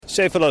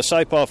Sayfullah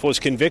Saipov was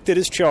convicted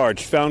as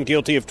charged, found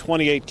guilty of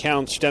 28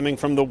 counts stemming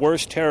from the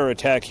worst terror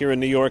attack here in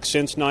New York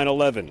since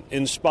 9/11.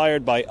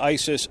 Inspired by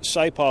ISIS,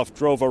 Saipov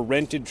drove a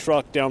rented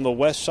truck down the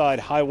West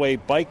Side Highway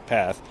bike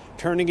path,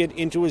 turning it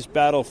into his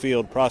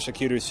battlefield,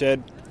 prosecutors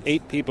said.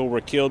 8 people were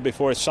killed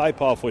before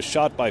Saipov was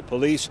shot by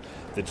police.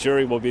 The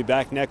jury will be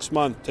back next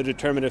month to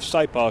determine if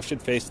Saipov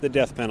should face the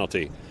death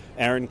penalty.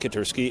 Aaron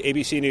Katersky,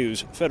 ABC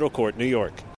News, Federal Court, New York.